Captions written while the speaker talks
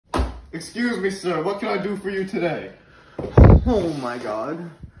Excuse me, sir. What can I do for you today? Oh my god.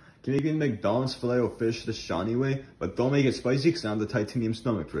 Can you get McDonald's filet of fish the Seannny way? But don't make it spicy because I have the titanium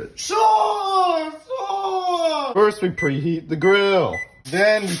stomach for it. Sure! First we preheat the grill.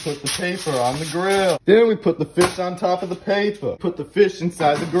 Then we put the paper on the grill. Then we put the fish on top of the paper. Put the fish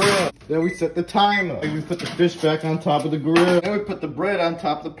inside the grill. Then we set the timer. Then we put the fish back on top of the grill. Then we put the bread on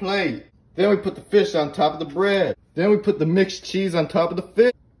top of the plate. Then we put the fish on top of the bread. Then we put the mixed cheese on top of the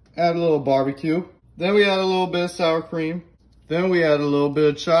fish. Add a little barbecue. Then we add a little bit of sour cream. Then we add a little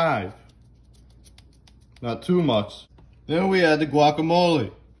bit of chive. Not too much. Then we add the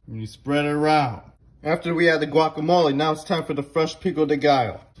guacamole. And you spread it around. After we add the guacamole, now it's time for the fresh pico de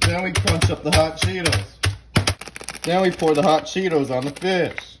gallo. Then we crunch up the hot Cheetos. Then we pour the hot Cheetos on the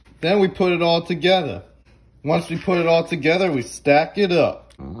fish. Then we put it all together. Once we put it all together, we stack it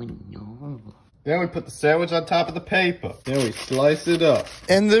up. Oh no. Then we put the sandwich on top of the paper. Then we slice it up.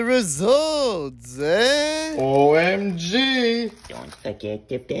 And the results, eh? OMG! Don't forget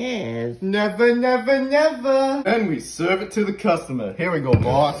the best. Never, never, never! And we serve it to the customer. Here we go,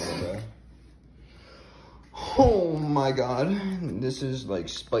 boss. Oh my god. This is like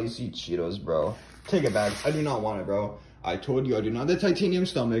spicy Cheetos, bro. Take it back. I do not want it, bro. I told you I do not have the titanium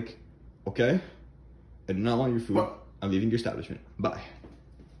stomach. Okay? I do not want your food. What? I'm leaving your establishment. Bye.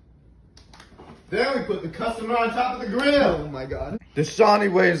 Then we put the customer on top of the grill. Oh my god. The Seannny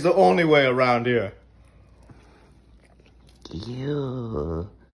way is the only way around here. You.